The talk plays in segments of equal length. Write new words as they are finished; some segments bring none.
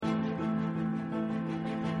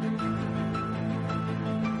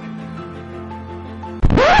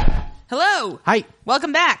Hello. Hi.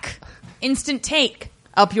 Welcome back. Instant Take.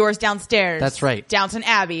 Up Yours Downstairs. That's right. Downton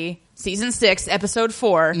Abbey, Season 6, Episode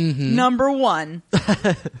 4, Number 1.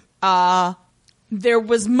 There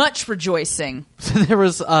was much rejoicing. There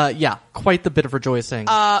was, quite the bit of rejoicing.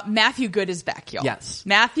 Matthew Good is back, y'all. Yes.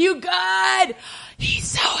 Matthew Good! He's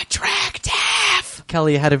so attractive!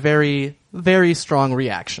 Kelly had a very, very strong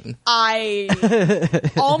reaction. I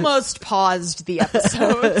almost paused the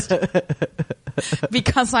episode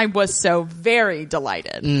because I was so very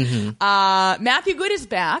delighted. Matthew Good is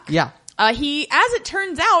back. Yeah. He, as it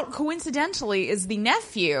turns out, coincidentally, is the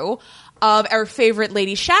nephew of our favorite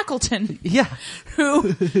Lady Shackleton. Yeah.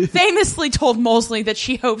 Who famously told Molesley that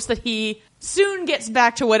she hopes that he soon gets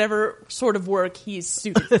back to whatever sort of work he's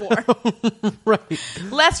suited for. Right.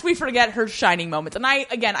 Lest we forget her shining moments. And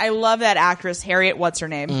I love that actress, Harriet, what's her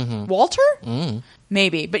name? Walter?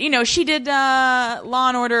 Maybe. But, she did Law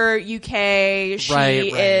and Order UK.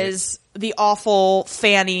 She is the awful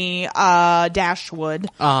Fanny Dashwood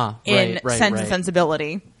in Sense and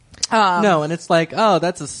Sensibility. No, and it's like, oh,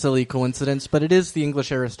 that's a silly coincidence, but it is the English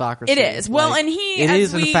aristocracy. It is. Well, and it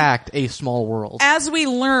is in fact a small world. As we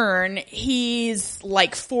learn, he's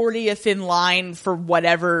like 40th in line for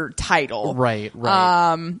whatever title. Right.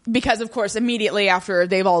 Because of course, immediately after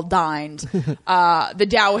they've all dined, the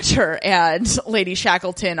Dowager and Lady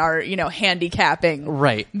Shackleton are, handicapping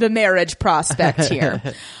the marriage prospect here.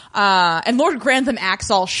 And Lord Grantham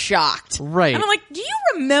acts all shocked. Right. And I'm like, do you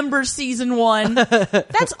remember season 1?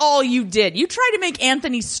 That's all you did. You tried to make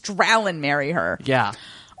Anthony Strallen marry her. Yeah.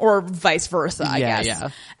 Or vice versa, I guess. Yeah.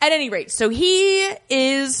 At any rate, so he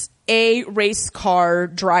is a race car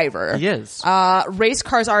driver. He is. Race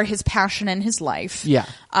cars are his passion and his life. Yeah.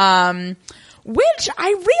 Which I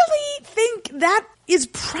really think that is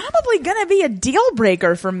probably gonna be a deal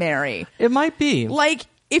breaker for Mary. It might be. Like,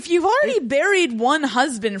 if you've already buried one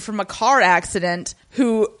husband from a car accident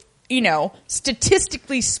who,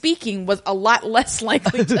 statistically speaking, was a lot less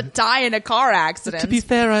likely to die in a car accident. To be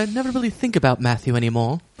fair, I never really think about Matthew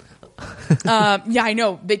anymore. Yeah, I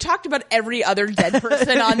know. They talked about every other dead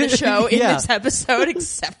person on the show in this episode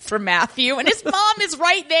except for Matthew, and his mom is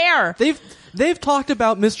right there. They've talked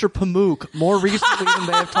about Mr. Pamuk more recently than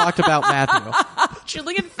they have talked about Matthew.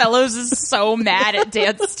 Julian Fellows is so mad at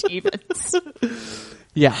Dan Stevens.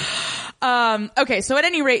 Yeah. Okay, so at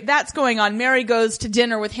any rate, that's going on. Mary goes to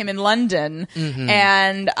dinner with him in London,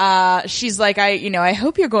 and she's like, I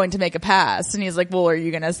hope you're going to make a pass. And he's like, well, are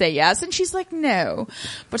you going to say yes? And she's like, no,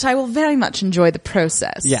 but I will very much enjoy the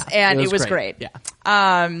process. Yeah. And it was great. Yeah.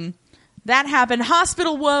 That happened.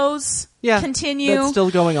 Hospital woes continue. That's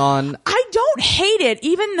still going on. I don't hate it,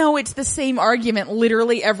 even though it's the same argument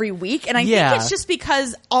literally every week. And I think it's just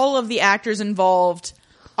because all of the actors involved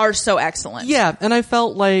are so excellent. Yeah, and I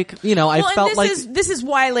felt like, this is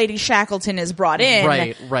why Lady Shackleton is brought in.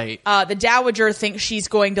 Right. The Dowager thinks she's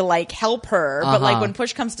going to, help her, but, when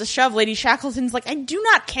push comes to shove, Lady Shackleton's like, I do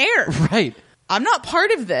not care. Right. I'm not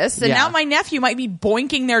part of this, and now my nephew might be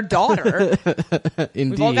boinking their daughter.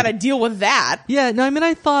 Indeed. We've all got to deal with that. Yeah, no, I mean,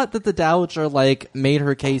 I thought that the Dowager, made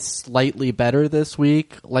her case slightly better this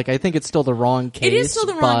week. I think it's still the wrong case. It is still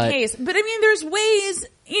the wrong case. But, I mean, there's ways,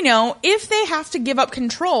 if they have to give up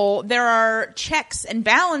control, there are checks and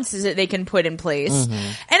balances that they can put in place.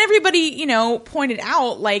 And everybody, pointed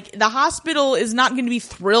out, the hospital is not going to be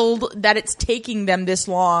thrilled that it's taking them this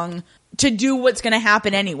long to do what's going to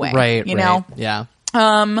happen anyway. Right, you know? Yeah.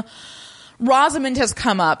 Rosamund has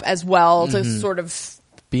come up as well to sort of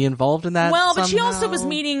be involved in that. Well, but somehow? she also was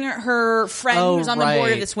meeting her friend who's on the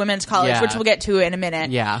board of this women's college, which we'll get to in a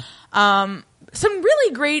minute. Yeah. Some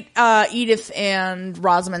really great Edith and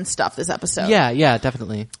Rosamund stuff this episode. Yeah,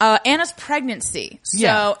 definitely. Anna's pregnancy.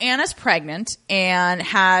 So Anna's pregnant and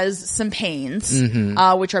has some pains,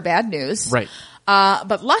 which are bad news. Right.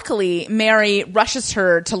 But luckily, Mary rushes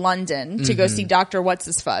her to London to go see Dr.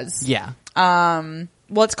 What's-His-Fuzz. Yeah.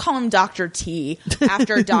 Let's call him Dr. T,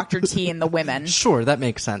 after Dr. T and the women. Sure, that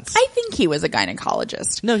makes sense. I think he was a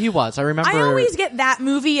gynecologist. No, he was. I remember. I always get that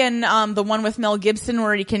movie and the one with Mel Gibson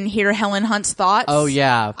where he can hear Helen Hunt's thoughts. Oh,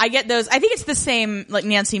 yeah. I get those. I think it's the same, like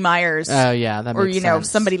Nancy Myers. Oh, yeah, that makes sense. Or,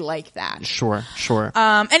 somebody like that. Sure.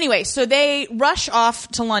 Anyway, so they rush off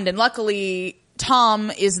to London. Luckily,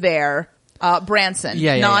 Tom is there. Branson,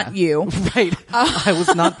 not you. Right. I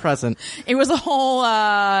was not present. It was a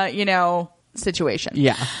whole, situation.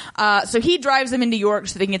 Yeah. So he drives them into York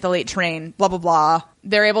so they can get the late train, blah, blah, blah.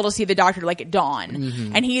 They're able to see the doctor at dawn.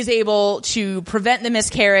 And he is able to prevent the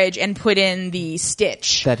miscarriage and put in the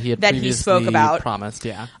stitch that he spoke about. Promised,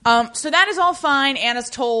 yeah. So that is all fine. Anna's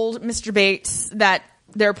told Mr. Bates that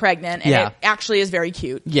they're pregnant, and it actually is very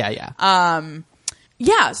cute. Yeah.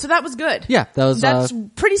 Yeah, so that was good. Yeah, that's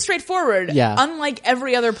pretty straightforward. Yeah. Unlike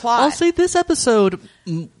every other plot. I'll say this episode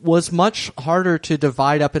was much harder to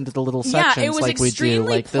divide up into the little sections. Yeah, it was like extremely we do.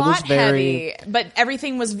 Like, plot it was very heavy, but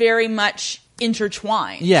everything was very much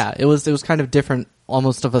intertwined. Yeah, it was kind of different,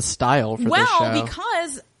 almost of a style for this show. Well,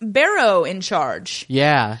 because Barrow in charge.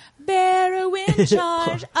 Yeah. Barrow in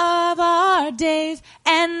charge of our days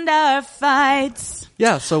and our fights.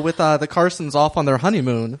 Yeah, so with the Carsons off on their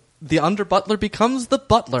honeymoon, the under-butler becomes the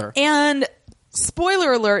butler. And,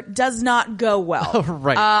 spoiler alert, does not go well.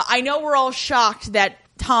 Right. I know we're all shocked that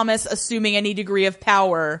Thomas assuming any degree of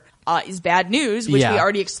power is bad news, which we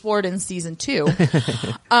already explored in season 2.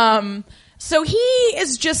 So he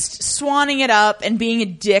is just swanning it up and being a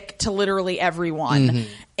dick to literally everyone.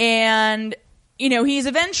 Mm-hmm. And, he's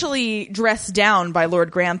eventually dressed down by Lord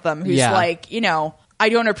Grantham, who's like, I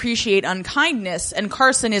don't appreciate unkindness, and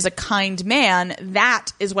Carson is a kind man. That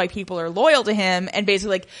is why people are loyal to him, and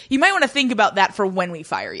basically, like, you might want to think about that for when we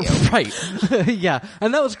fire you. Right. Yeah.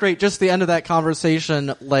 And that was great. Just the end of that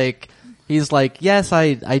conversation, like, he's like, yes,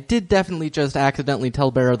 I did definitely just accidentally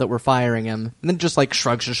tell Barrow that we're firing him. And then just, like,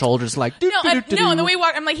 shrugs his shoulders, like, No, and the way he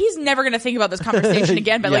walked, I'm like, he's never going to think about this conversation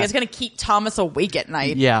again, but, like, it's going to keep Thomas awake at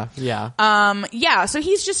night. Yeah. So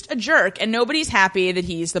he's just a jerk, and nobody's happy that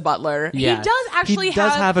he's the butler. Yeah. He does actually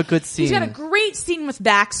have a good scene. He's got a great scene with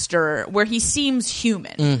Baxter where he seems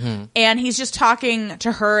human. Mm-hmm. And he's just talking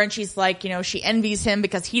to her, and she's like, she envies him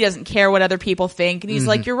because he doesn't care what other people think. And he's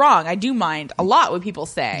like, you're wrong. I do mind a lot what people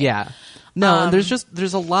say. Yeah. No, and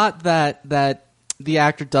there's a lot that the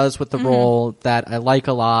actor does with the role that I like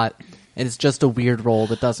a lot, and it's just a weird role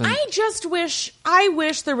that doesn't. I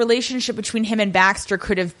wish the relationship between him and Baxter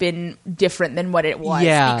could have been different than what it was.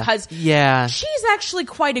 Yeah, because she's actually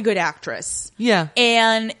quite a good actress. Yeah,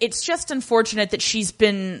 and it's just unfortunate that she's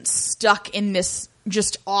been stuck in this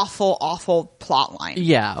just awful plot line.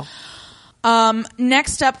 Yeah.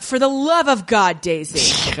 Next up, for the love of God,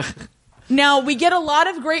 Daisy. Now, we get a lot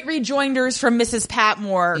of great rejoinders from Mrs.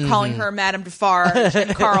 Patmore calling her Madame Defarge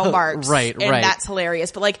and Karl Marx. Right. That's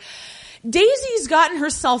hilarious. But, like, Daisy's gotten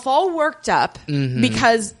herself all worked up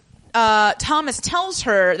because Thomas tells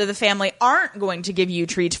her that the family aren't going to give Yew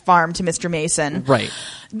Tree Farm to Mr. Mason. Right.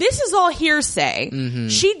 This is all hearsay. Mm-hmm.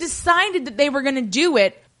 She decided that they were going to do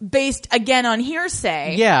it based, again, on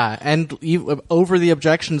hearsay. Yeah, and over the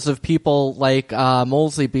objections of people like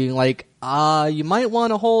Molesley being like, you might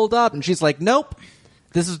want to hold up. And she's like, nope.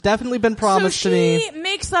 This has definitely been promised to me. So she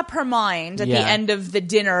makes up her mind at the end of the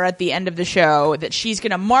dinner, at the end of the show, that she's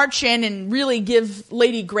going to march in and really give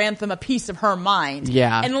Lady Grantham a piece of her mind.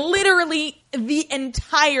 Yeah. And literally the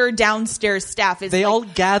entire downstairs staff is all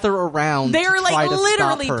gather around. They're to like, try to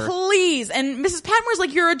literally, stop her. Please. And Mrs. Patmore's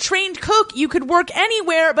like, you're a trained cook. You could work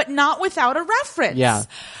anywhere, but not without a reference. Yeah.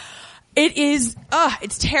 It is,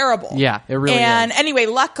 it's terrible. Yeah, it really is. And anyway,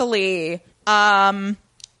 luckily,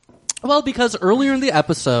 well, because earlier in the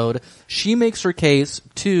episode, she makes her case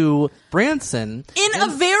to Branson. In a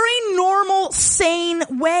very normal, sane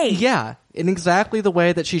way. Yeah, in exactly the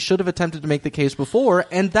way that she should have attempted to make the case before,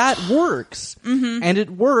 and that works. Mm-hmm. And it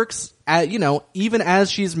works, even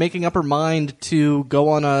as she's making up her mind to go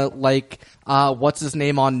on a, what's his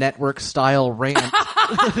name on network style rant.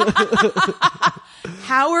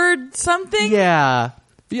 Howard something? Yeah.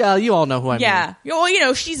 Yeah, you all know who I mean. Yeah.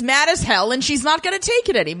 Well, she's mad as hell and she's not going to take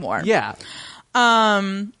it anymore. Yeah.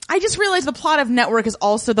 I just realized the plot of Network is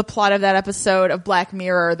also the plot of that episode of Black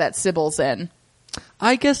Mirror that Sybil's in.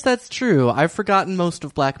 I guess that's true. I've forgotten most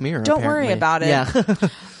of Black Mirror, Don't apparently. worry about it.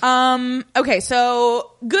 Yeah. Okay,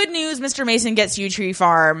 so good news, Mr. Mason gets Yew Tree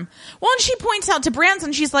Farm. Well, and she points out to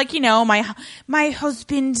Branson, she's like, my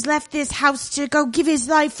husband left this house to go give his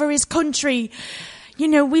life for his country.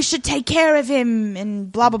 We should take care of him,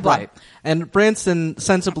 and blah, blah, blah. Right. And Branson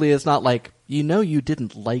sensibly is not like, you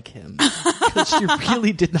didn't like him. Because she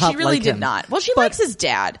really did not like him. She really did not. Well, she likes his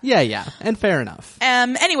dad. Yeah. And fair enough.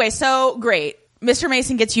 Anyway, so great. Mr.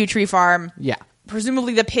 Mason gets Yew Tree Farm. Yeah.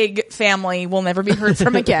 Presumably the pig family will never be heard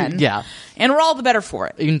from again. Yeah. And we're all the better for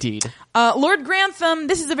it. Indeed. Lord Grantham,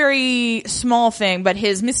 this is a very small thing, but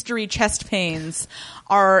his mystery chest pains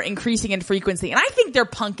are increasing in frequency. And I think they're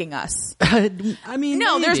punking us. I mean,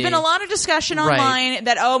 no, maybe. There's been a lot of discussion online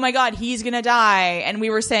that, oh my God, he's going to die. And we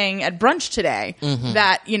were saying at brunch today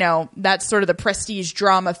that, that's sort of the prestige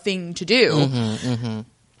drama thing to do.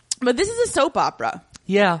 But this is a soap opera.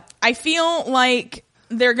 Yeah. I feel like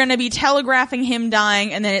they're going to be telegraphing him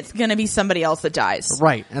dying, and then it's going to be somebody else that dies.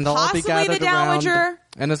 Right. And they'll possibly all be gathered the Dowager. Around,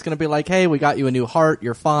 and it's going to be like, hey, we got you a new heart,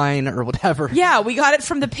 you're fine, or whatever. Yeah, we got it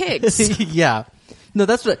from the pigs. Yeah. No,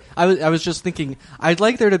 that's what I was just thinking. I'd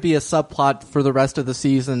like there to be a subplot for the rest of the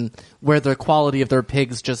season where the quality of their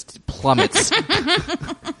pigs just plummets.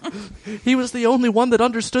 He was the only one that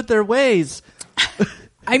understood their ways.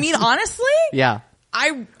 I mean, honestly, Yeah.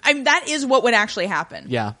 I that is what would actually happen.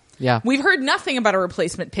 Yeah. Yeah. We've heard nothing about a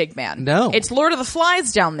replacement pig man. No. It's Lord of the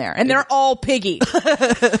Flies down there, and they're all piggy.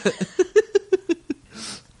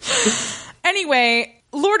 Anyway,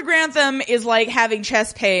 Lord Grantham is like having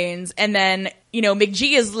chest pains, and then, you know,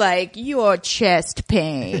 McGee is like, your chest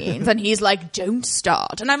pains. And he's like, don't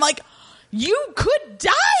start. And I'm like, you could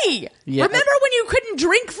die. Yeah. Remember when you couldn't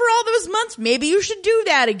drink for all those months? Maybe you should do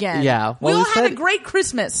that again. Yeah. Well, Well, we'll he have said- a great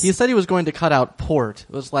Christmas. He said he was going to cut out port.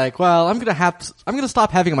 It was like, well, I'm going to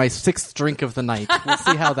stop having my 6th drink of the night. We'll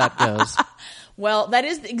see how that goes. Well, that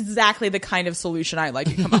is exactly the kind of solution I like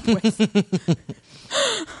to come up with.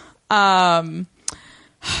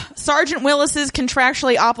 Sergeant Willis's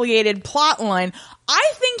contractually obligated plot line.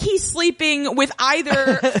 I think he's sleeping with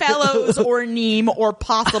either Fellows or Neem or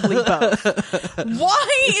possibly both.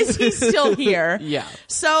 Why is he still here? Yeah.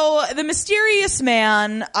 So the mysterious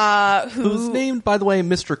man, Who's named, by the way,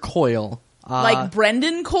 Mr. Coyle. like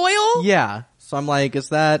Brendan Coyle? Yeah. So I'm like, is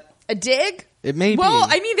that... A dig? It may Well,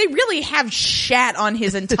 be. I mean, they really have shat on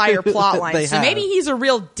his entire plot line, They so have. maybe he's a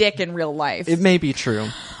real dick in real life. It may be true.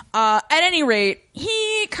 At any rate,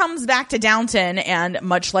 he comes back to Downton, and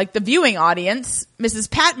much like the viewing audience,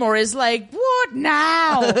 Mrs. Patmore is like, what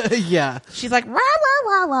now? Yeah. She's like, rah,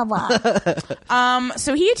 rah, rah, rah, rah.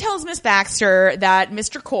 So he tells Miss Baxter that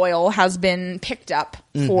Mr. Coyle has been picked up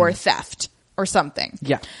for theft or something.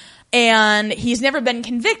 Yeah. And he's never been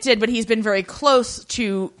convicted, but he's been very close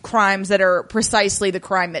to crimes that are precisely the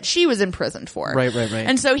crime that she was imprisoned for. Right.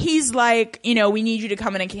 And so he's like, you know, we need you to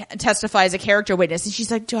come in and testify as a character witness. And she's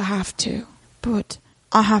like, do I have to? But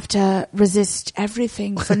I have to resist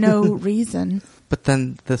everything for no reason. But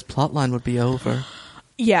then this plot line would be over.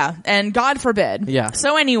 Yeah, and God forbid. Yeah.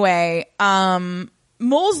 So anyway,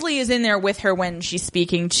 Molesley is in there with her when she's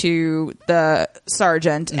speaking to the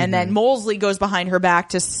sergeant, and then Molesley goes behind her back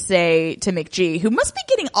to say to McGee, who must be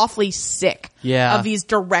getting awfully sick Yeah. of these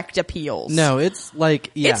direct appeals. No, it's like,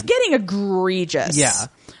 yeah. It's getting egregious. Yeah.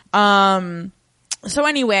 So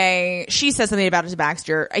anyway, she says something about it to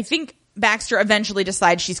Baxter. I think Baxter eventually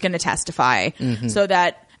decides she's going to testify, so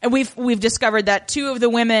that. And we've discovered that 2 of the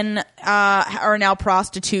women are now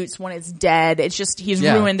prostitutes. One is dead. It's just he's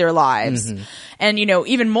ruined their lives. And you know,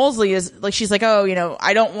 even Molesley is like, she's like, oh, you know,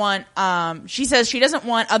 I don't want. She says she doesn't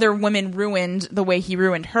want other women ruined the way he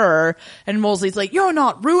ruined her. And Molesley's like, you're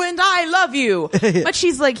not ruined. I love you. But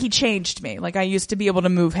she's like, he changed me. Like I used to be able to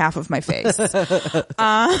move half of my face.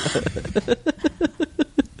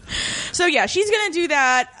 So yeah, she's gonna do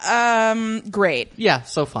that. Great. Yeah,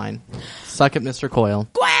 so fine. Suck it, Mr. Coyle.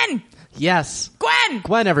 Gwen! Yes.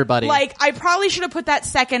 Gwen, everybody. Like, I probably should have put that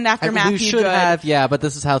second after Matthew We should Good. have, yeah, but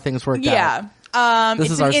this is how things worked out. Yeah. This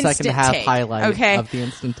it's is our an second instant half take, highlight okay? of the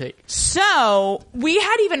instant take. So, we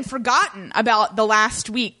had even forgotten about the last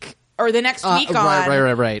week, or the next week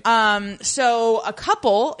on. Right. So, a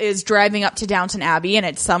couple is driving up to Downton Abbey, and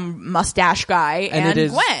it's some mustache guy and it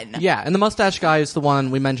is, Gwen. Yeah, and the mustache guy is the one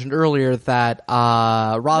we mentioned earlier that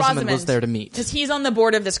Rosamund was there to meet. Because he's on the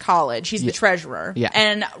board of this college. He's the treasurer. Yeah.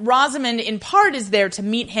 And Rosamund, in part, is there to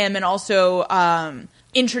meet him and also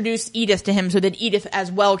introduce Edith to him so that Edith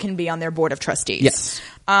as well can be on their board of trustees. Yes.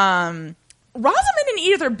 Rosamund and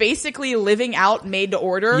Edith are basically living out maid to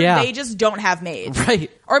order. Yeah. They just don't have maids.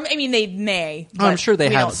 Right. Or, I mean, they may. Oh, I'm but sure they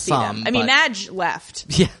we have don't see some, them. I mean, but- Madge left.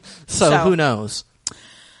 Yeah, so who knows?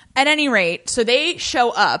 At any rate, so they show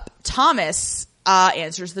up. Thomas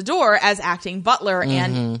answers the door as acting butler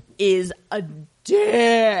and is a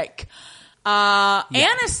dick.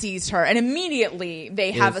 Anna sees her and immediately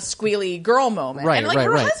they have a squealy girl moment. Right, and like right,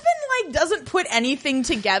 her right. husband like doesn't put anything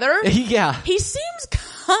together. Yeah. He seems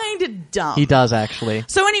kind of dumb. He does, actually.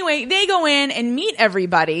 So anyway, they go in and meet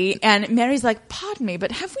everybody, and Mary's like, pardon me,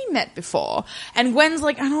 but have we met before? And Gwen's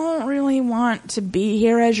like, I don't really want to be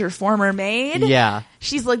here as your former maid. Yeah.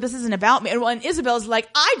 She's like, this isn't about me. And Isabel's like,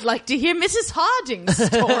 I'd like to hear Mrs. Harding's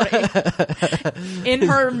story. In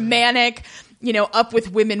her manic, you know, up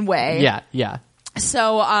with women way. Yeah.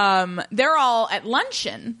 So, they're all at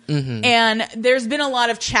luncheon, and there's been a lot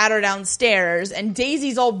of chatter downstairs, and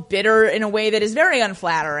Daisy's all bitter in a way that is very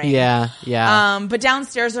unflattering. Yeah. But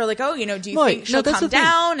downstairs they're like, oh, you know, do you think she'll that's come the thing.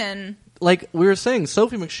 down? And Like we were saying,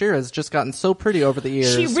 Sophie McShare has just gotten so pretty over the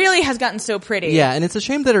years. she really has gotten so pretty. Yeah, and it's a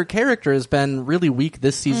shame that her character has been really weak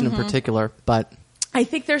this season in particular, but... I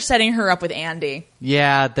think they're setting her up with Andy.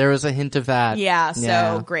 Yeah, there was a hint of that. Yeah,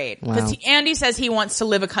 so great. Because Wow. Andy says he wants to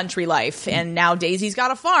live a country life, and now Daisy's got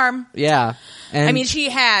a farm. Yeah. And I mean, she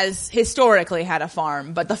has historically had a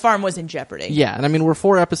farm, but the farm was in jeopardy. yeah, and I mean, we're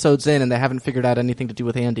 4 episodes in, and they haven't figured out anything to do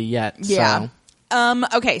with Andy yet. Yeah. So.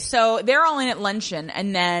 Okay, so they're all in at luncheon,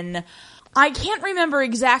 and then I can't remember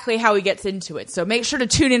exactly how he gets into it, so make sure to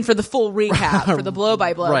tune in for the full recap for the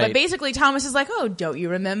blow-by-blow. Right. But basically, Thomas is like, oh, don't you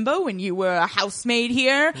remember when you were a housemaid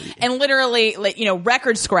here? And literally, like, you know,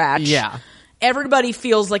 record scratch. Yeah. Everybody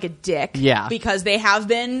feels like a dick. Yeah. Because they have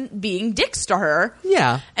been being dicks to her.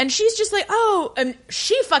 Yeah. And she's just like, oh, and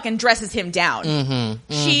she fucking dresses him down.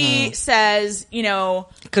 She says, you know,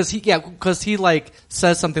 Because he like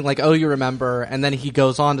says something like, "Oh, you remember," and then he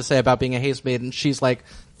goes on to say about being a housemaid, and she's like,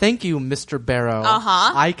 "Thank you, Mr. Barrow.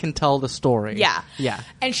 I can tell the story." yeah. yeah,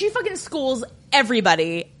 And she fucking schools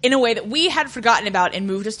everybody in a way that we had forgotten about and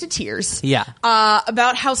moved us to tears. yeah,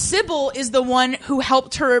 About how Sybil is the one who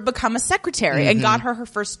helped her become a secretary and got her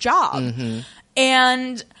first job.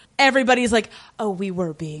 And everybody's like, oh, we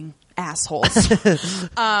were being assholes.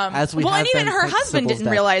 As we Well, have and even been her since husband Sybil's didn't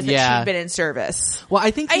death. realize that Yeah. she'd been in service. Well,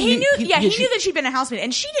 I think He knew she- that she'd been a housemaid,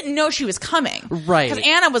 and she didn't know she was coming. Right. Because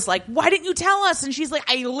Anna was like, why didn't you tell us? And she's like,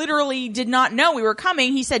 I literally did not know we were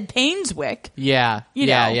coming. He said Painswick. Yeah, You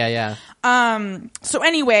yeah, know. yeah. So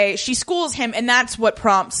anyway, she schools him, and that's what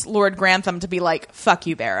prompts Lord Grantham to be like, fuck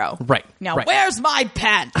you, Barrow. Right. Now, right. where's my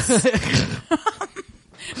pants?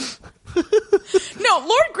 No,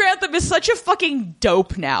 Lord Grantham is such a fucking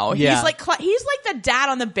dope now. Yeah. He's like the dad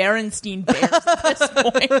on the Berenstein Bears at this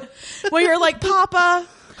point. Where you're like, Papa,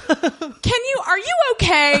 are you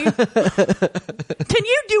okay? Can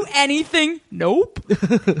you do anything? Nope.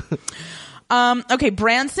 Okay,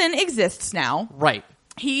 Branson exists now. Right.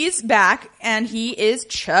 He's back, and he is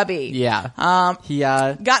chubby. Yeah. He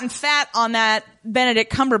Gotten fat on that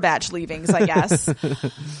Benedict Cumberbatch leavings, I guess.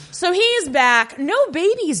 So he's back. No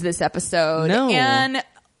babies this episode. No. And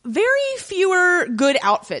very fewer good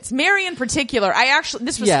outfits. Mary in particular.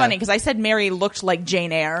 This was Yeah. funny because I said Mary looked like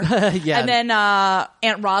Jane Eyre. Yeah. And then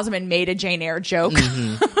Aunt Rosamond made a Jane Eyre joke.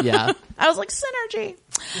 yeah. I was like, synergy.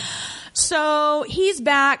 So he's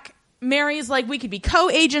back. Mary's like, we could be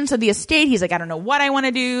co-agents of the estate. He's like, I don't know what I want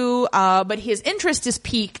to do. But his interest is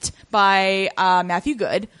piqued by Matthew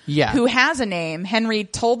Good, Yeah. who has a name, Henry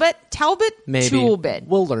Talbot? Maybe. Toolbit.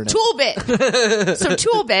 We'll learn it. Toolbit. So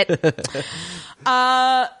Toolbit.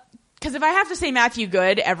 Because if I have to say Matthew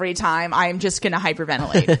Good every time, I'm just going to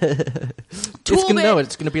hyperventilate.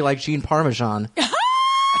 It's gonna be like Jean Parmesan.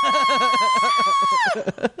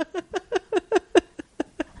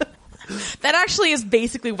 That actually is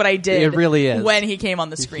basically what I did. It really is. When he came on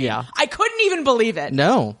the screen. Yeah. I couldn't even believe it.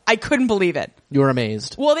 No, I couldn't believe it. you were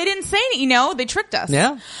amazed. Well, they didn't say it, they tricked us.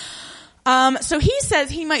 Yeah. So he says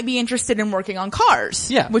he might be interested in working on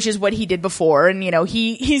cars. Yeah. Which is what he did before. And,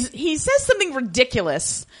 he says something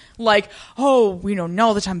ridiculous. Like, oh,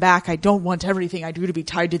 now that I'm back, I don't want everything I do to be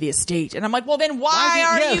tied to the estate. And I'm like, well, then why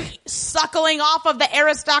are you suckling off of the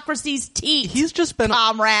aristocracy's teeth? He's just been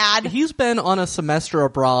comrade. He's been on a semester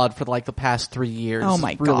abroad for like the past 3 years. Oh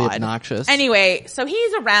my God. Really obnoxious. Anyway, so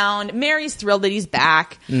he's around. Mary's thrilled that he's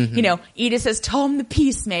back. Edith says, tell him the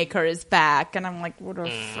peacemaker is back. And I'm like, what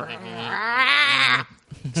a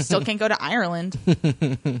still can't go to Ireland.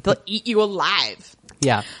 They'll eat you alive.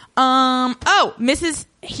 Yeah. Mrs.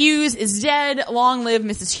 Hughes is dead. Long live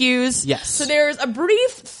Mrs. Hughes. Yes. So there's a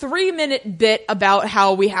brief 3-minute bit about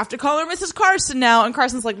how we have to call her Mrs. Carson now. And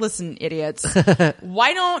Carson's like, listen, idiots.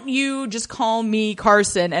 Why don't you just call me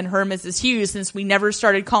Carson and her Mrs. Hughes, since we never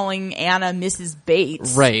started calling Anna Mrs.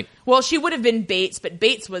 Bates? Right. Well, she would have been Bates, but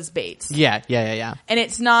Bates was Bates. Yeah. And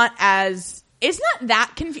it's not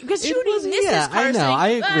that confusing. Because she would be Mrs. Yeah, Carson. I know. I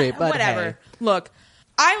agree, but whatever. hey. Look.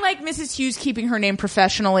 I like Mrs. Hughes keeping her name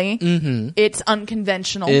professionally. Mm-hmm. It's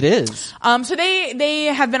unconventional. It is. So they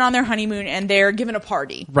have been on their honeymoon, and they're given a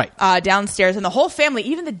party. Right. Downstairs, and the whole family,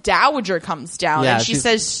 even the dowager comes down, Yeah, and she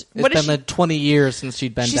says, it's been like 20 years since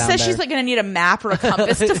she'd been she down says there. she's like going to need a map or a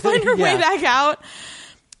compass to find her way Yeah. back out.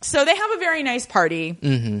 So they have a very nice party.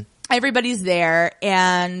 Mm-hmm. Everybody's there,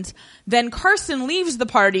 and then Carson leaves the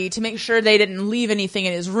party to make sure they didn't leave anything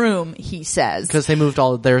in his room, he says. Because they moved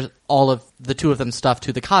all of the two of them stuff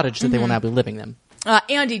to the cottage that they will now be living in.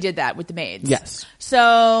 Andy did that with the maids. Yes.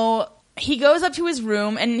 So he goes up to his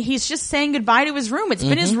room, and he's just saying goodbye to his room. It's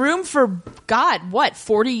been his room for,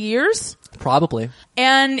 40 years? Probably.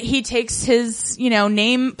 And he takes his,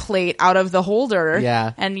 name plate out of the holder.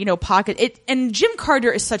 Yeah. And, pocket it. And Jim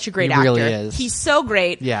Carter is such a great He actor. really is. He's so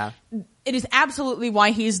great. Yeah. it is absolutely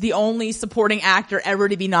why he's the only supporting actor ever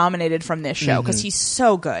to be nominated from this show, because he's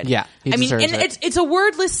so good. Yeah, he I mean, deserves and it. it's a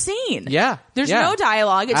wordless scene. Yeah, there's yeah. no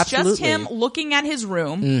dialogue. It's just Absolutely. him looking at his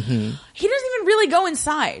room. He doesn't even really go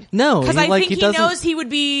inside. No, because he, I like, think he he doesn't- knows he would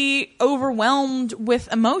be overwhelmed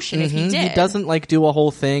with emotion if he did. He doesn't like do a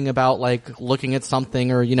whole thing about like looking at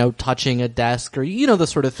something or, you know, touching a desk or, you know, the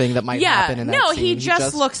sort of thing that might happen in that no, scene. he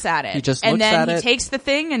just looks at it. He just and looks then at he it. takes the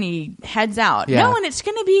thing and he heads out. Yeah. No, and it's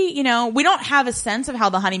going to be, you know, we don't have a sense of how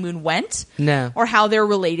the honeymoon went. No. Or how they're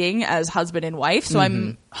relating as husband and wife. So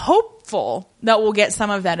I'm hopeful that we'll get some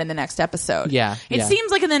of that in the next episode. Yeah, It yeah.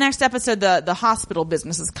 seems like in the next episode the hospital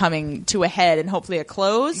business is coming to a head and hopefully a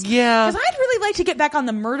close. Yeah. Because I'd really like to get back on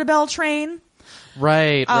the Murderbell train.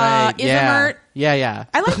 Right, Ismert. Yeah.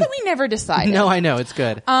 I like that we never decided. No, I know, it's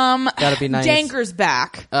good. That'd be nice. Danker's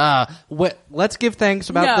back. Let's give thanks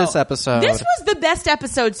about No. this episode. This was the best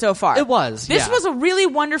episode so far. It was, This yeah. was a really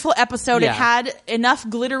wonderful episode. Yeah. It had enough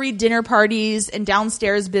glittery dinner parties and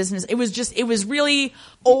downstairs business. It was really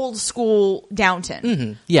old school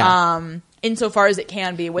Downton. Yeah. Insofar as it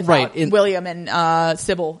can be without Right, William and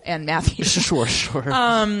Sybil and Matthew. Sure.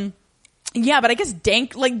 Yeah, but I guess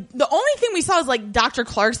the only thing we saw is like Dr.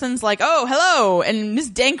 Clarkson's like, oh, hello, and Miss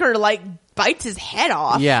Danker like bites his head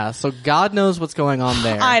off. Yeah, so God knows what's going on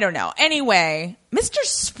there. I don't know. Anyway, Mr.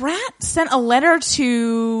 Spratt sent a letter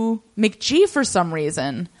to McGee for some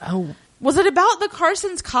reason. Oh, Was it about the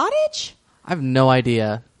Carson's cottage? I have no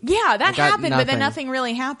idea. Yeah, that I got happened, but then nothing. nothing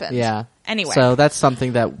really happened. Yeah. Anyway. So that's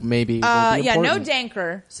something that maybe will be yeah, no important.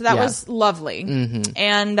 Danker. So that Yeah. was lovely.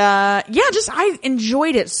 And, I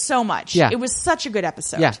enjoyed it so much. Yeah. It was such a good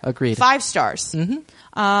episode. Yeah, agreed. 5 stars. So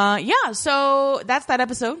that's that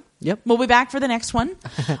episode. Yep. We'll be back for the next one.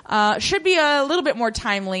 Should be a little bit more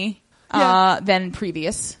timely, than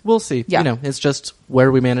previous. We'll see. Yeah. You know, it's just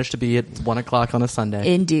where we managed to be at 1:00 on a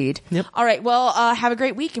Sunday. Indeed. Yep. All right. Well, have a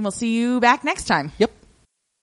great week and we'll see you back next time. Yep.